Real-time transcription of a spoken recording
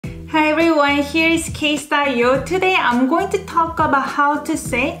Hi everyone, here is KSTYLEYO. Today I'm going to talk about how to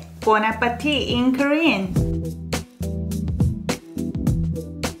say Bon Appetit in Korean.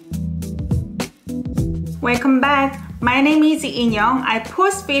 Welcome back. My name is In-young. I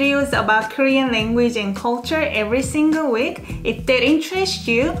post videos about Korean language and culture every single week. If that interests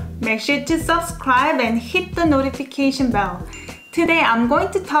you, make sure to subscribe and hit the notification bell. Today I'm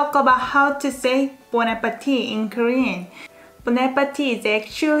going to talk about how to say Bon Appetit in Korean. Bon Appetit is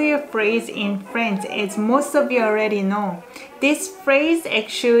actually a phrase in French, as most of you already know. This phrase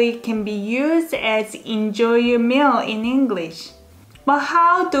actually can be used as enjoy your meal in English. But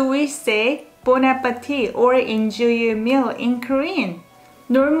how do we say Bon Appetit or enjoy your meal in Korean?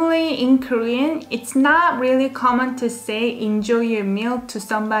 Normally in Korean, it's not really common to say enjoy your meal to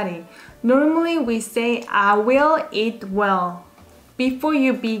somebody. Normally we say I will eat well. Before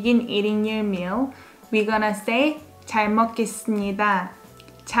you begin eating your meal, we're gonna say 잘 먹겠습니다.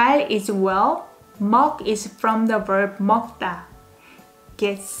 잘 is well, 먹 is from the verb 먹다.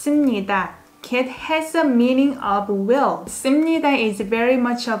 겠습니다. Get has the meaning of will. 습니다 is very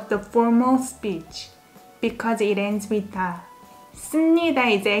much of the formal speech because it ends with 다.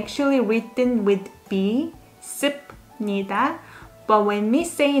 습니다 is actually written with B, 습니다, but when we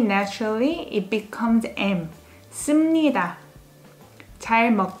say it naturally, it becomes M. 습니다.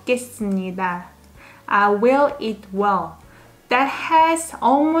 잘 먹겠습니다. I will eat well. That has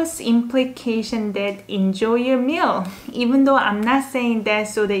almost implication that enjoy your meal. Even though I'm not saying that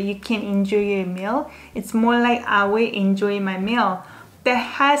so that you can enjoy your meal, it's more like I will enjoy my meal. That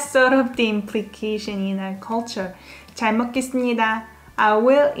has sort of the implication in our culture. 잘 먹겠습니다. I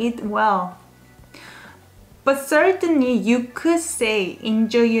will eat well. But certainly you could say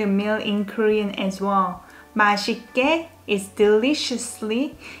enjoy your meal in Korean as well. 맛있게 is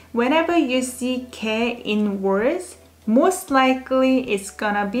deliciously. Whenever you see 게 in words, most likely it's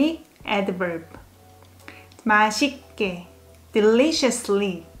gonna be adverb. 맛있게,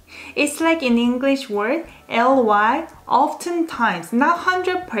 deliciously. It's like in English word, ly, oftentimes, not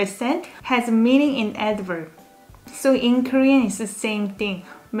 100%, has meaning in adverb. So in Korean, it's the same thing.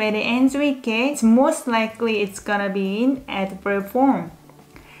 When it ends with 게, it's most likely it's gonna be in adverb form.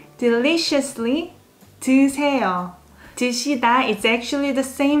 Deliciously, 드세요. 드시다 is actually the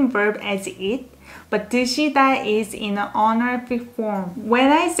same verb as eat, but 드시다 is in an honorific form.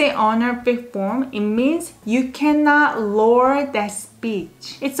 When I say honorific form, it means you cannot lower that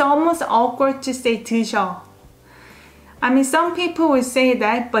speech. It's almost awkward to say 드셔. I mean, some people will say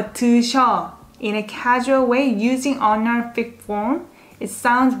that, but 드셔 in a casual way using honorific form, it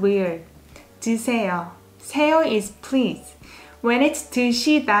sounds weird. 드세요. 세요 is please. When it's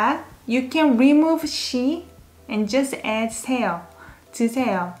드시다, you can remove 시 and just add 세요.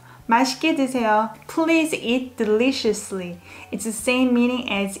 드세요. 맛있게 드세요. Please eat deliciously. It's the same meaning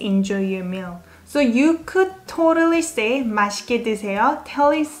as enjoy your meal. So you could totally say 맛있게 드세요,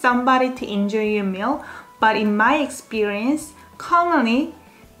 telling somebody to enjoy your meal. But in my experience, commonly,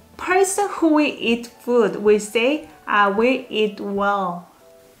 person who will eat food will say, I will eat well.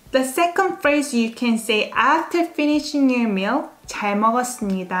 The second phrase you can say after finishing your meal, 잘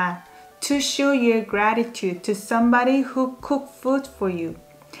먹었습니다. To show your gratitude to somebody who cooked food for you.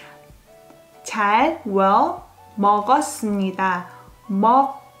 잘, well, 먹었습니다.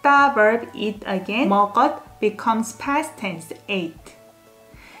 먹다 verb eat again. 먹었 becomes past tense, ate.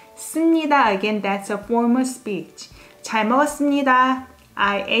 습니다 again, that's a formal speech. 잘 먹었습니다.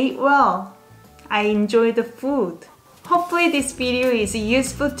 I ate well. I enjoyed the food. Hopefully this video is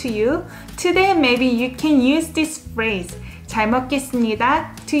useful to you. Today maybe you can use this phrase 잘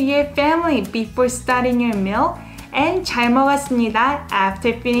먹겠습니다 to your family before starting your meal and 잘 먹었습니다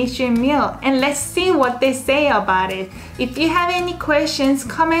after finish your meal. And let's see what they say about it. If you have any questions,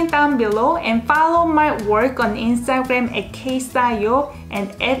 comment down below and follow my work on Instagram at KSTYLEYO and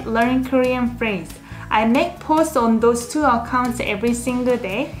at Learn Korean Phrase. I make posts on those two accounts every single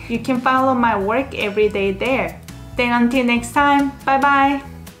day. You can follow my work every day there. Then until next time, bye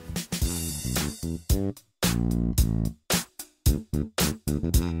bye!